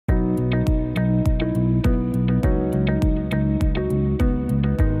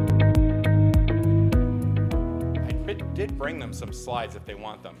them some slides if they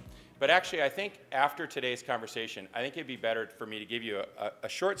want them. But actually, I think after today's conversation, I think it'd be better for me to give you a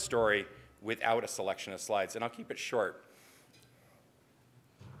short story without a selection of slides, and I'll keep it short.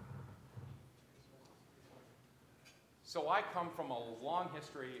 So I come from a long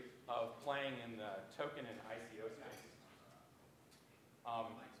history of playing in the token and ICO space.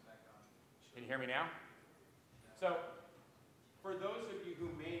 Can you hear me now? So for those of you who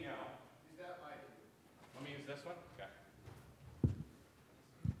may know, let me use this one. Okay.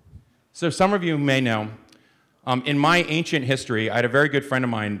 So some of you may know, in my ancient history, I had a very good friend of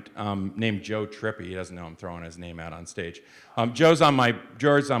mine named Joe Trippi. He doesn't know I'm throwing his name out on stage. Joe's on my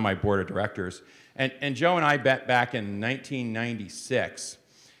board of directors. And Joe and I met back in 1996.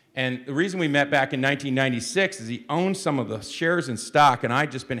 And the reason we met back in 1996 is he owned some of the shares in stock, and I'd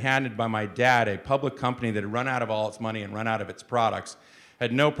just been handed by my dad a public company that had run out of all its money and run out of its products,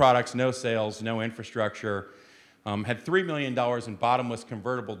 had no products, no sales, no infrastructure, had $3 million in bottomless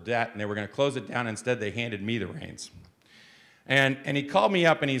convertible debt, and they were going to close it down. Instead, they handed me the reins. And he called me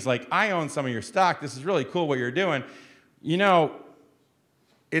up, and he's like, I own some of your stock. This is really cool what you're doing. You know,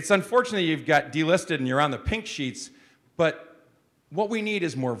 it's unfortunate you've got delisted and you're on the pink sheets, but what we need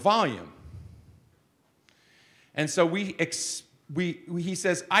is more volume. And so he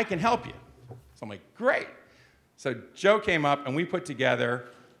says, I can help you. So I'm like, great. So Joe came up and we put together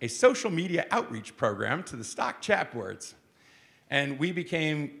a social media outreach program to the stock chat boards. And we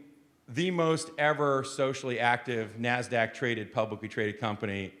became the most ever socially active NASDAQ traded, publicly traded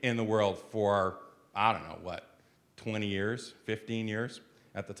company in the world for, I don't know what, 20 years, 15 years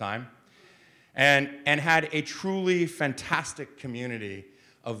at the time. And had a truly fantastic community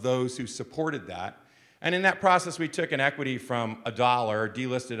of those who supported that. And in that process, we took an equity from $1,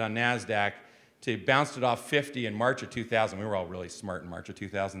 delisted on NASDAQ, to bounced it off 50 in March of 2000. We were all really smart in March of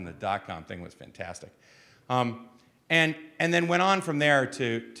 2000. The dot-com thing was fantastic. And then went on from there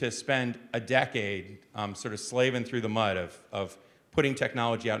to spend a decade sort of slaving through the mud of putting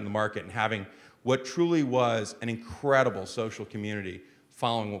technology out in the market and having what truly was an incredible social community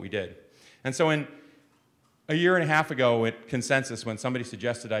following what we did. And so a year and a half ago at Consensus, when somebody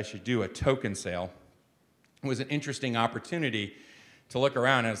suggested I should do a token sale, it was an interesting opportunity to look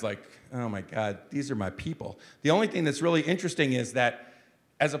around. And I was like, oh my God, these are my people. The only thing that's really interesting is that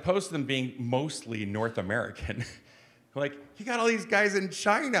as opposed to them being mostly North American, like, you got all these guys in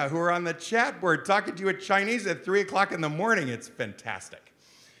China who are on the chat board talking to you in Chinese at 3 o'clock in the morning. It's fantastic.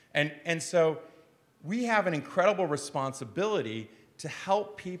 And so we have an incredible responsibility to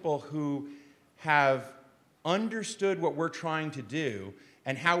help people who have understood what we're trying to do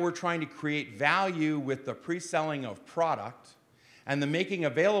and how we're trying to create value with the pre-selling of product and the making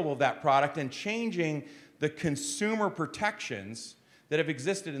available of that product and changing the consumer protections that have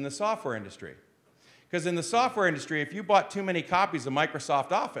existed in the software industry. Because in the software industry, if you bought too many copies of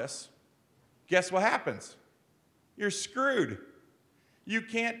Microsoft Office, guess what happens? You're screwed. You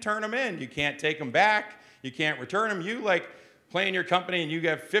can't turn them in. You can't take them back. You can't return them. You play in your company and you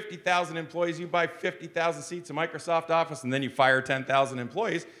have 50,000 employees, you buy 50,000 seats of Microsoft Office, and then you fire 10,000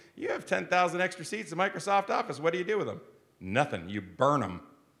 employees, you have 10,000 extra seats of Microsoft Office. What do you do with them? Nothing. You burn them.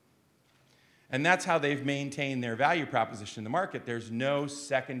 And that's how they've maintained their value proposition in the market. There's no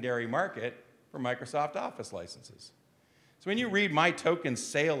secondary market for Microsoft Office licenses. So when you read my token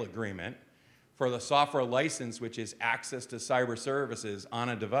sale agreement for the software license, which is access to cyber services on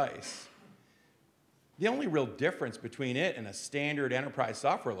a device, the only real difference between it and a standard enterprise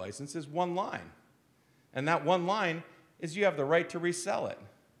software license is one line. And that one line is you have the right to resell it.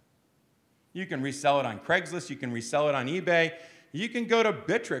 You can resell it on Craigslist, you can resell it on eBay, you can go to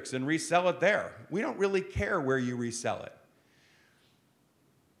Bittrex and resell it there. We don't really care where you resell it.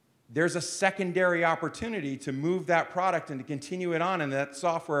 There's a secondary opportunity to move that product and to continue it on, and that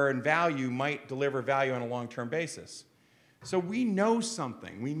software and value might deliver value on a long-term basis. So we know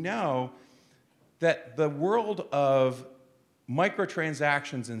something. We know that the world of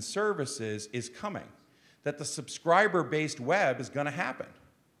microtransactions and services is coming, that the subscriber-based web is going to happen.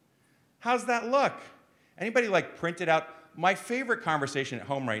 How's that look? Anybody printed out? My favorite conversation at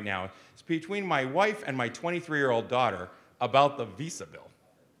home right now is between my wife and my 23-year-old daughter about the Visa bill.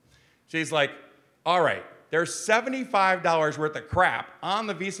 She's like, all right, there's $75 worth of crap on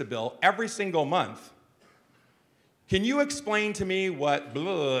the Visa bill every single month. Can you explain to me what,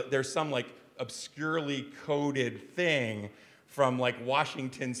 there's some obscurely coded thing from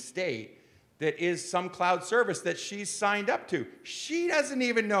Washington State that is some cloud service that she's signed up to. She doesn't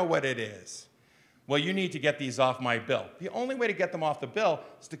even know what it is. Well, you need to get these off my bill. The only way to get them off the bill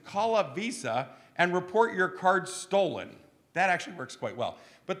is to call up Visa and report your card stolen. That actually works quite well.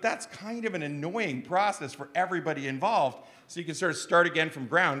 But that's kind of an annoying process for everybody involved, so you can sort of start again from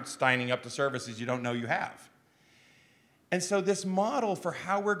ground, signing up to services you don't know you have. And so this model for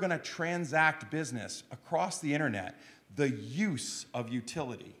how we're going to transact business across the internet, the use of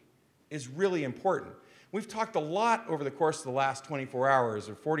utility, is really important. We've talked a lot over the course of the last 24 hours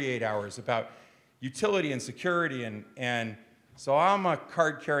or 48 hours about utility and security, and so I'm a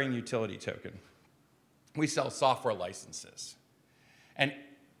card-carrying utility token. We sell software licenses. And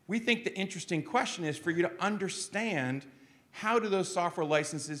we think the interesting question is for you to understand how do those software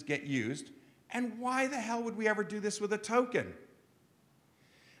licenses get used, and why the hell would we ever do this with a token?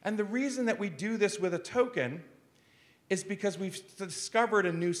 And the reason that we do this with a token is because we've discovered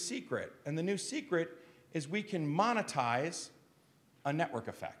a new secret. And the new secret is we can monetize a network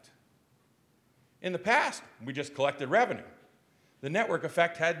effect. In the past, we just collected revenue. The network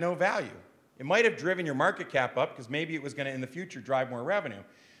effect had no value. It might have driven your market cap up because maybe it was going to, in the future, drive more revenue.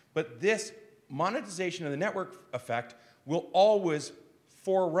 But this monetization of the network effect will always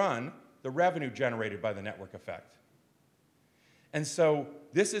forerun the revenue generated by the network effect. And so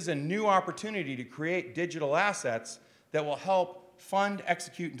this is a new opportunity to create digital assets that will help fund,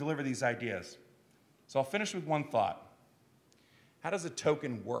 execute, and deliver these ideas. So I'll finish with one thought. How does a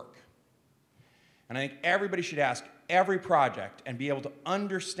token work? And I think everybody should ask every project and be able to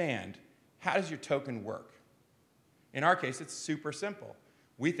understand, how does your token work? In our case, it's super simple.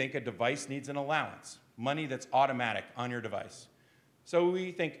 We think a device needs an allowance, money that's automatic on your device. So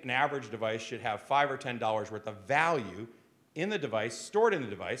we think an average device should have $5 or $10 worth of value in the device, stored in the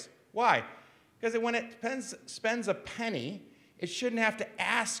device. Why? Because when it spends a penny, it shouldn't have to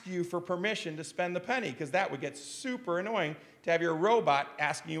ask you for permission to spend the penny, because that would get super annoying to have your robot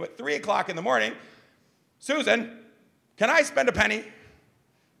asking you at 3 o'clock in the morning, Susan, can I spend a penny?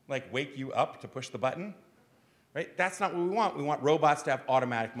 Like wake you up to push the button, right? That's not what we want. We want robots to have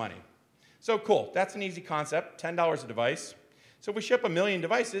automatic money. So cool, that's an easy concept, $10 a device. So if we ship 1 million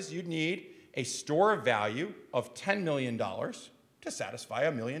devices, you'd need a store of value of $10 million to satisfy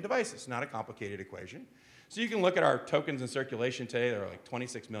 1 million devices. Not a complicated equation. So you can look at our tokens in circulation today. They're like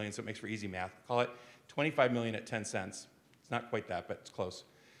 26 million, so it makes for easy math. Call it 25 million at 10 cents. It's not quite that, but it's close.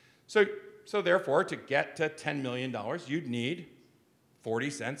 So therefore, to get to $10 million, you'd need 40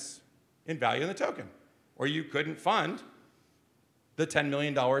 cents in value in the token. Or you couldn't fund the $10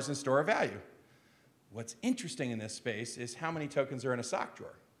 million in store of value. What's interesting in this space is how many tokens are in a sock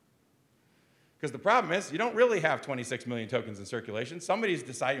drawer. Because the problem is, you don't really have 26 million tokens in circulation. Somebody's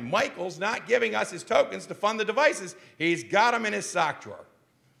decided Michael's not giving us his tokens to fund the devices. He's got them in his sock drawer,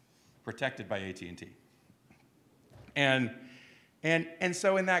 protected by AT&T. And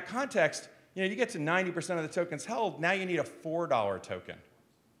so in that context, you get to 90% of the tokens held, now you need a $4 token.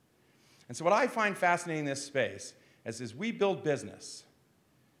 And so what I find fascinating in this space is as we build business,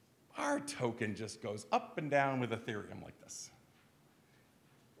 our token just goes up and down with Ethereum like this.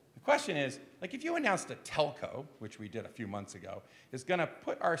 The question is, like if you announced a telco, which we did a few months ago, is going to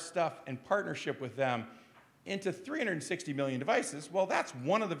put our stuff in partnership with them into 360 million devices, well, that's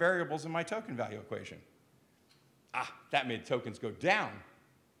one of the variables in my token value equation. Ah, that made tokens go down.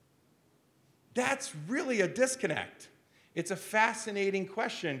 That's really a disconnect. It's a fascinating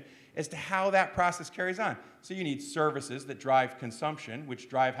question as to how that process carries on. So you need services that drive consumption, which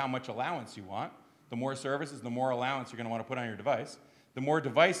drive how much allowance you want. The more services, the more allowance you're going to want to put on your device. The more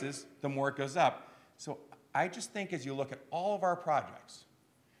devices, the more it goes up. So I just think as you look at all of our projects,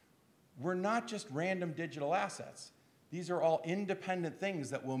 we're not just random digital assets. These are all independent things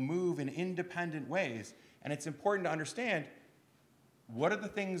that will move in independent ways. And it's important to understand what are the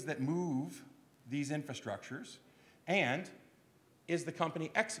things that move these infrastructures, and is the company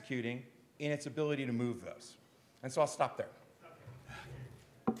executing in its ability to move those? And so I'll stop there.